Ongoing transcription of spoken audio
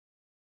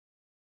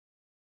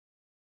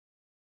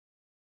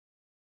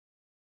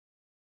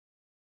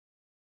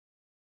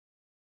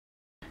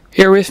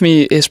Here with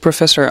me is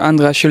Professor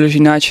András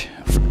Szöllösi-Nagy,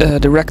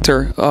 the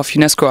Rector of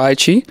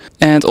UNESCO-IHE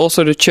and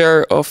also the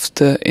Chair of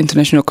the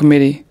International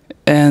Committee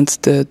and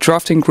the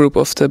drafting group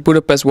of the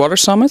Budapest Water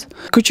Summit.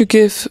 Could you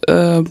give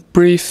a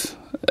brief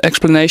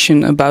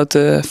explanation about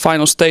the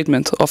final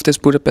statement of this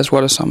Budapest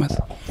Water Summit?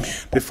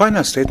 The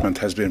final statement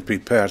has been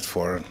prepared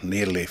for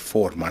nearly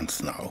 4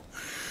 months now.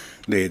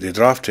 The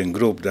drafting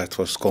group that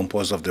was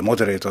composed of the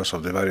moderators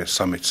of the various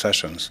summit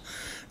sessions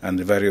and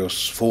the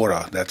various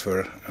fora that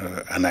were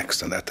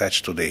annexed and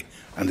attached to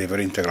and they were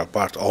integral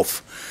part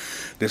of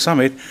the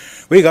summit,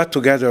 we got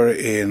together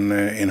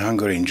in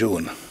Hungary in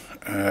June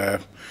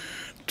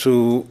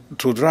to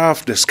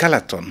draft the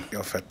skeleton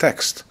of a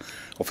text,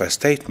 of a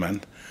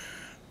statement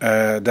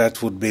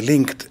that would be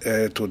linked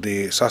to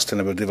the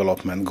Sustainable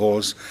Development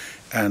Goals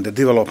and the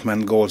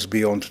development goals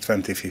beyond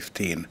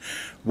 2015.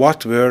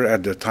 What were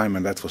at the time,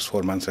 and that was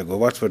 4 months ago,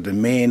 what were the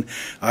main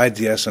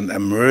ideas and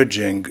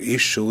emerging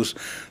issues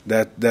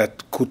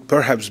that could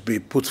perhaps be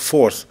put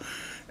forth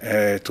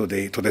to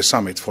the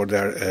summit for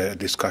their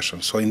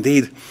discussion? So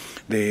indeed,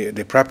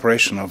 the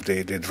preparation of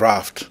the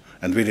draft,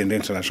 and within the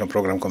International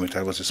Program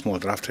Committee was a small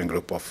drafting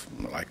group of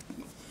like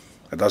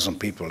a dozen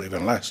people,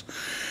 even less.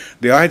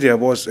 The idea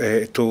was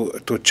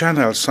to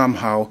channel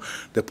somehow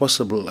the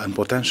possible and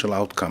potential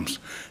outcomes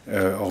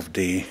of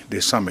the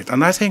summit.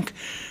 And I think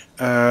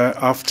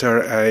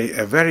after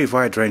a very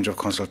wide range of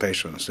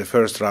consultations, the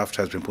first draft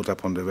has been put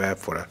up on the web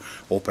for an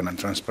open and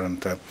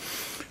transparent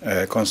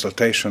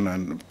consultation,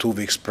 and 2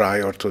 weeks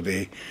prior to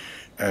the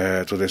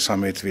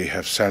summit we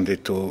have sent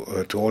it to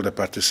all the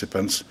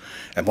participants,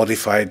 a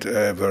modified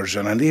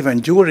version. And even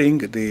during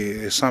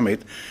the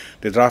summit,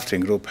 the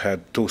drafting group had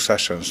 2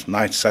 sessions,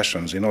 night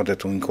sessions, in order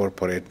to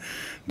incorporate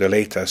the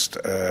latest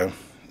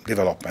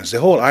developments. The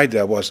whole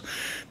idea was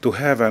to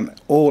have an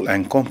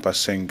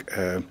all-encompassing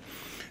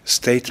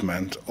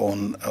statement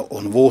on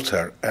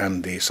water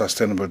and the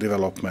Sustainable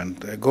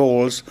Development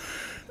Goals,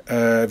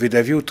 with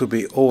a view to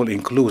be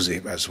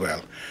all-inclusive as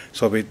well.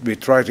 So we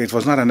tried, it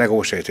was not a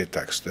negotiated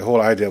text. The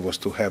whole idea was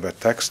to have a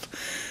text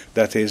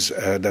that is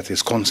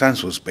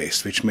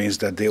consensus-based, which means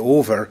that the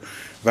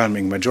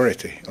overwhelming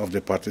majority of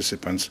the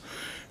participants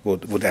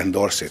would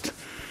endorse it.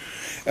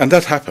 And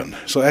that happened.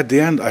 So at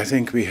the end, I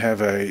think we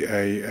have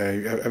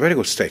a very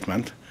good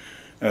statement,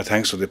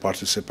 thanks to the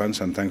participants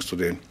and thanks to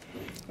the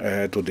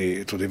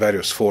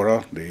various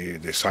fora,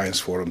 the Science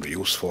Forum, the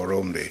Youth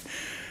Forum, the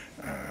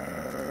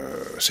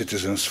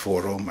Citizens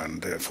Forum,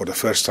 and for the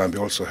first time we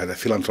also had a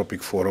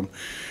philanthropic forum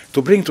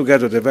to bring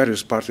together the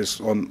various parties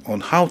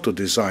on how to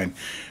design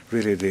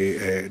really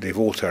the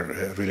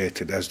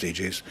water-related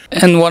SDGs.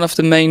 And one of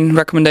the main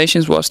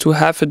recommendations was to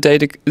have a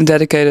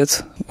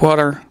dedicated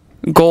water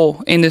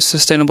goal in the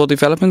Sustainable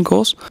Development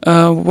Goals.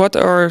 What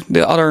are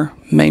the other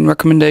main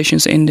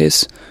recommendations in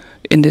this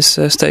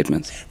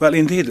statement? Well,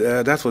 indeed,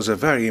 that was a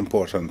very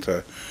important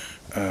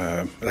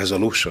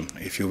resolution,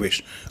 if you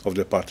wish, of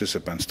the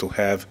participants to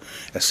have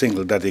a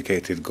single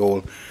dedicated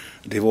goal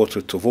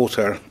devoted to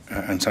water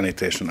and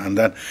sanitation. And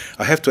then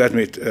I have to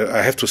admit,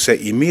 I have to say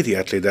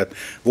immediately that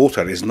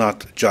water is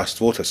not just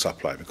water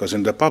supply, because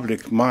in the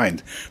public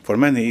mind for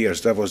many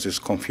years there was this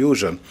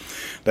confusion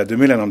that the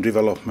Millennium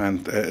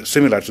Development,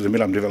 similar to the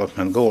Millennium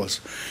Development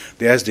Goals,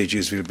 the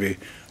SDGs will be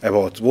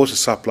about water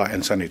supply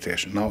and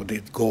sanitation. Now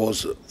it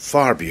goes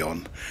far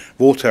beyond.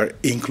 Water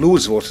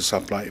includes water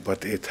supply,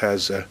 but it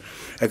has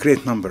a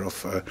great number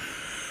of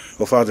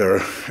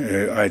other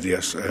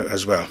ideas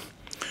as well.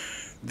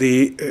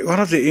 One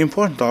of the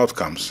important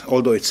outcomes,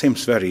 although it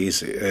seems very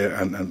easy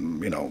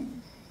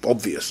and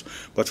obvious,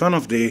 but one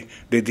of the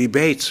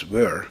debates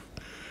were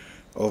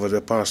over the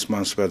past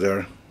months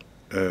whether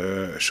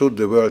should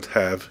the world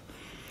have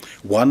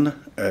one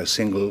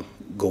single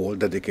goal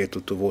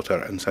dedicated to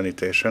water and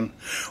sanitation,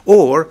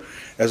 or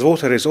as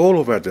water is all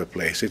over the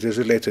place, it is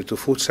related to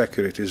food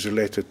security, it is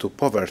related to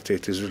poverty,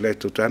 it is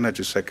related to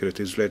energy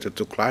security, it is related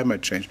to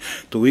climate change,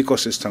 to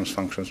ecosystems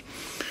functions.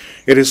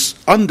 It is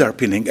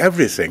underpinning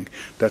everything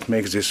that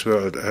makes this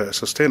world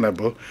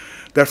sustainable.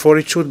 Therefore,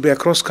 it should be a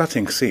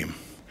cross-cutting theme.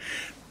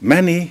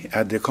 Many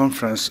at the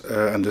conference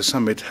and the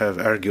summit have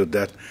argued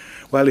that,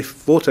 well,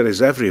 if water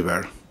is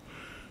everywhere,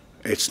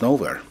 it's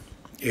nowhere.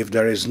 If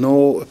there is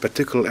no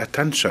particular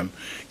attention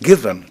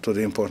given to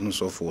the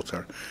importance of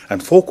water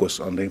and focus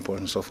on the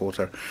importance of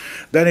water,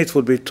 then it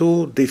would be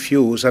too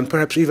diffuse, and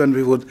perhaps even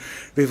we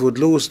would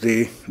lose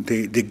the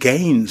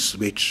gains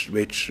which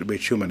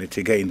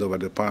humanity gained over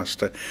the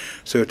past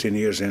 13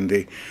 years in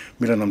the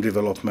Millennium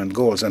Development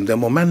Goals, and the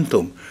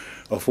momentum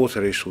of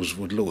water issues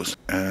would lose.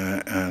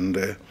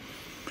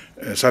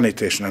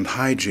 Sanitation and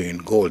hygiene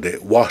goal, the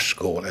WASH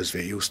goal as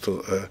we used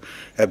to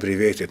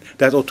abbreviate it,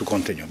 that ought to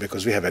continue,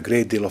 because we have a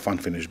great deal of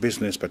unfinished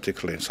business,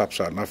 particularly in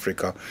sub-Saharan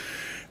Africa,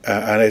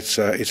 and it's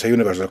a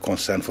universal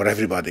concern for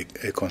everybody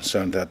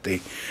concerned that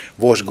the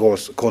WASH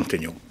goals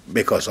continue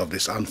because of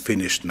this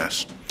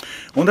unfinishedness.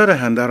 On the other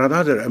hand, there are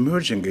other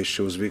emerging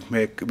issues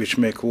which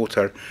make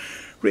water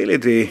really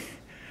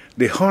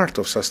the heart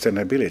of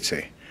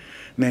sustainability,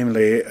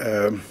 namely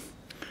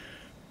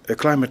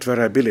climate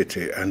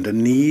variability and the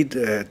need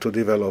to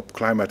develop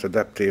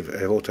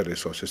climate-adaptive water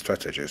resources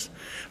strategies.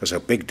 There's a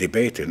big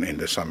debate in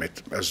the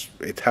summit, as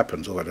it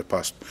happens over the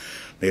past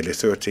nearly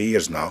 30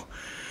 years now.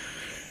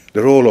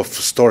 The role of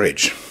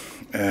storage,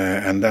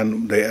 and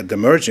then the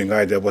emerging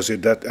idea was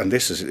that, and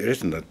this is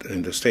written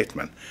in the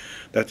statement,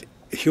 that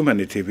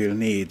humanity will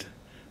need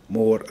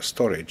more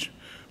storage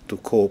to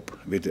cope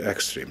with the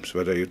extremes,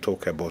 whether you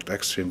talk about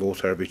extreme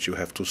water which you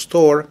have to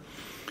store,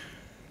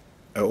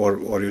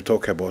 or you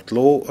talk about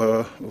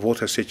low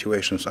water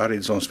situations,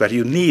 arid zones where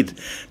you need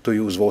to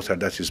use water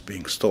that is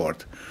being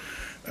stored.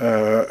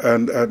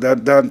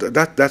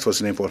 That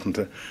was an important,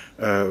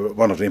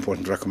 one of the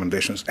important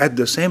recommendations. At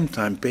the same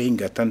time,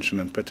 paying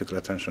attention and particular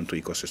attention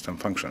to ecosystem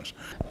functions.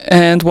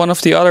 And one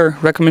of the other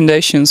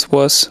recommendations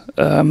was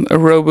a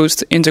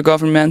robust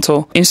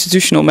intergovernmental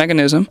institutional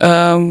mechanism.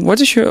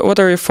 What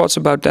are your thoughts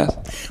about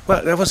that?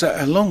 Well, there was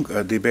a long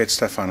debate,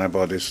 Stefan,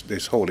 about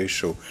this whole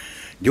issue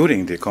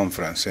during the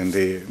conference. In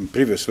the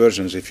previous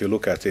versions, if you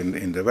look at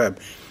in the web,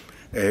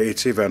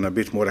 it's even a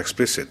bit more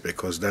explicit,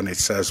 because then it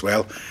says,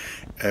 well,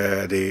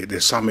 the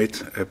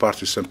summit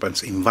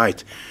participants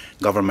invite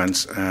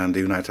governments and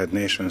the United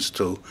Nations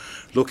to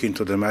look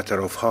into the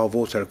matter of how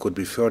water could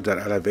be further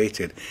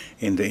elevated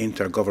in the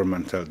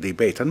intergovernmental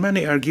debate. And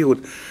many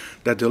argued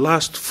that the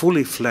last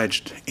fully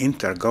fledged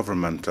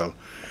intergovernmental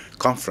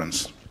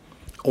conference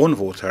on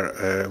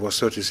water was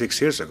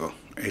 36 years ago.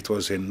 It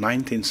was in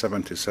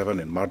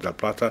 1977 in Mar del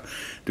Plata,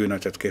 the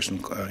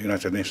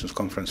United Nations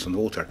Conference on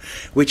Water,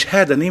 which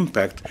had an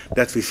impact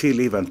that we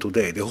feel even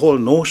today. The whole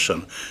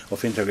notion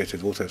of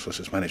integrated water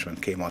resources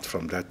management came out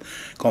from that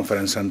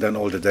conference, and then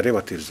all the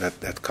derivatives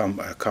that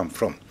come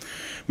from.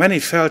 Many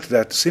felt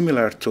that,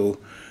 similar to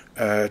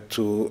other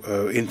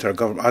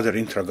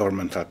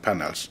intergovernmental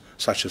panels,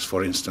 such as,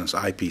 for instance,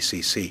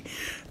 IPCC,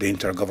 the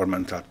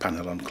Intergovernmental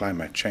Panel on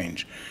Climate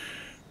Change,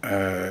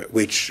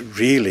 which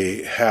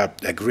really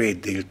helped a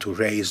great deal to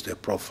raise the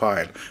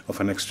profile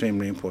of an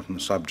extremely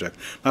important subject,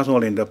 not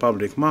only in the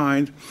public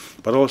mind,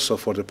 but also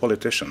for the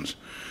politicians.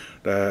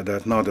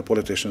 That now the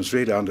politicians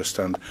really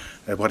understand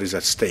what is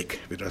at stake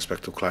with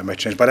respect to climate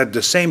change. But at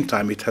the same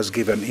time, it has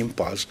given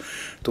impulse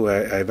to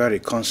a very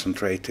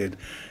concentrated,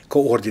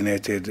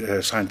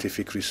 coordinated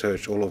scientific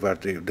research all over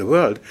the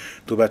world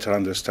to better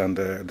understand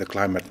the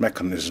climate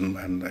mechanism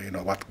and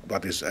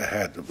what is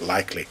ahead,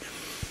 likely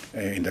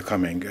in the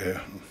coming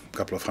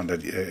couple of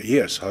hundred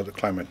years, how the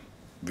climate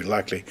will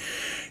likely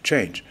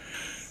change.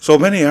 So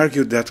many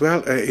argued that,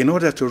 well, in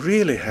order to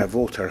really have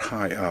water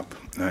high up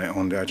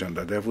on the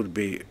agenda, there would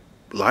be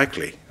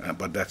likely,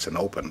 but that's an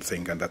open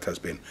thing and that has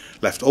been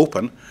left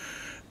open,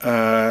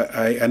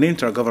 an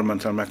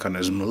intergovernmental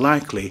mechanism,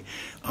 likely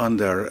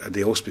under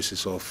the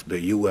auspices of the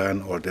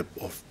UN or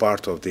of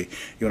part of the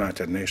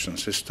United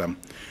Nations system,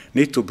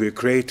 need to be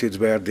created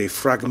where the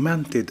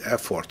fragmented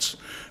efforts,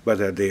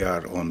 whether they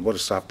are on water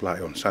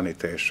supply, on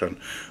sanitation,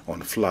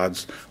 on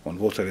floods, on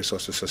water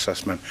resources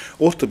assessment,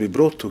 ought to be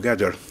brought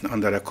together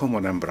under a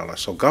common umbrella.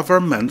 So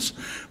governments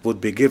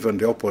would be given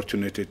the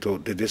opportunity to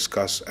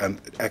discuss and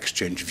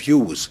exchange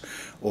views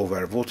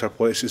over water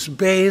policies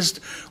based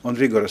on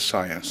rigorous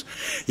science.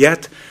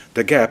 Yet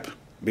the gap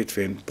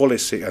between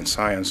policy and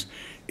science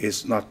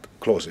is not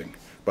closing.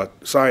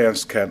 But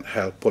science can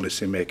help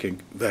policy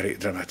making very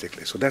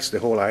dramatically. So that's the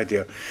whole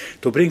idea,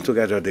 to bring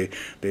together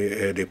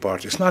the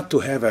parties, not to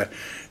have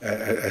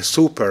a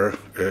super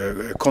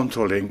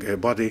controlling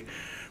body,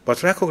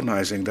 but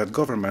recognizing that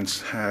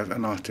governments have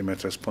an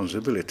ultimate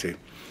responsibility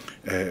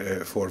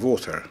for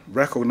water,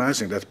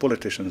 recognizing that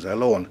politicians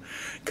alone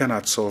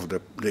cannot solve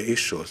the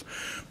issues,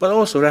 but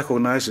also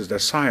recognizes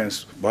that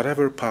science,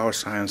 whatever power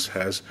science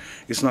has,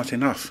 is not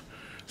enough.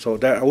 So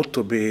there ought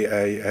to be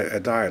a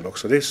dialogue.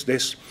 So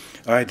this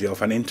idea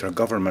of an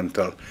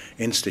intergovernmental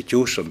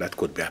institution, that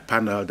could be a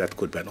panel, that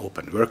could be an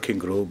open working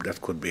group,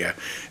 that could be a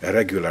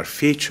regular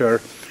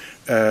feature,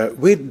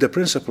 with the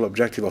principal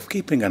objective of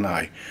keeping an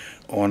eye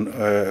on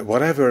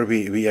whatever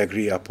we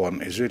agree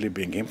upon is really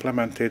being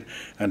implemented,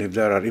 and if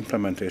there are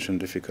implementation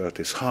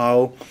difficulties,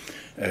 how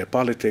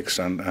politics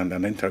and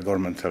an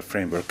intergovernmental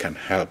framework can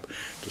help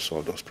to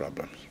solve those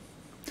problems.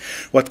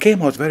 What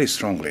came out very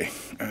strongly,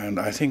 and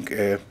I think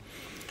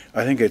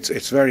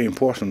it's very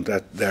important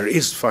that there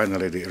is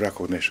finally the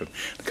recognition,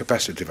 the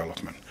capacity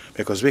development,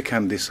 because we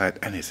can decide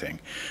anything.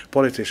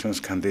 Politicians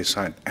can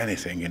decide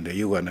anything in the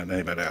UN and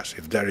anywhere else.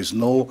 If there is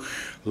no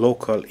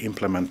local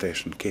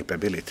implementation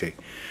capability,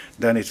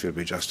 then it will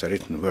be just a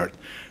written word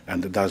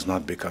and it does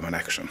not become an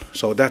action.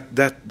 So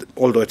that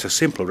although it's a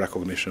simple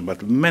recognition,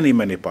 but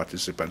many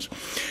participants,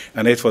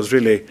 and it was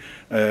really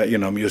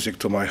music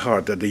to my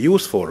heart that the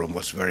Youth Forum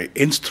was very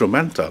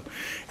instrumental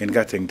in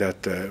getting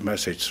that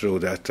message through,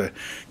 that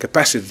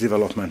capacity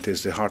development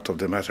is the heart of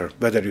the matter,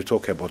 whether you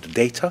talk about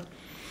data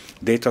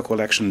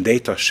collection,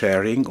 data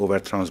sharing over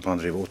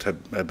transboundary water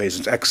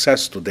basins,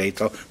 access to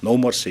data, no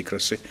more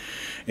secrecy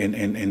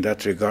in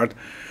that regard.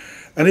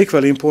 And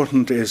equally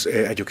important is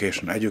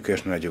education.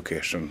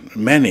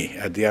 Many,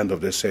 at the end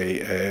of the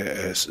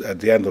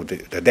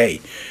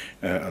day,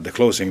 the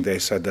closing day,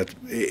 said that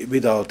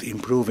without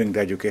improving the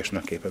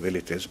educational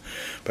capabilities,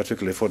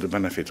 particularly for the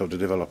benefit of the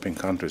developing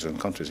countries and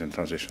countries in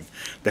transition,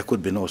 there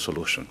could be no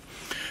solution.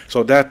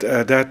 So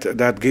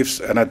that gives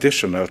an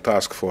additional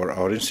task for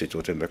our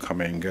institute in the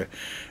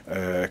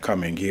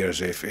coming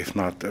years, if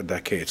not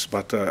decades.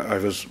 But I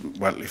was,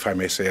 well, if I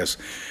may say, as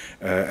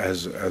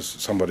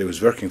somebody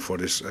who's working for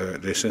this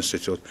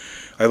institute,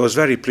 I was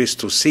very pleased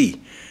to see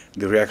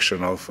the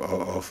reaction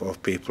of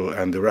people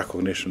and the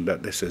recognition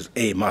that this is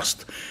a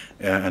must,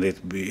 and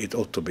it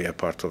ought to be a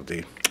part of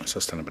the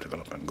Sustainable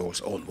Development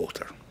Goals on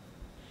water.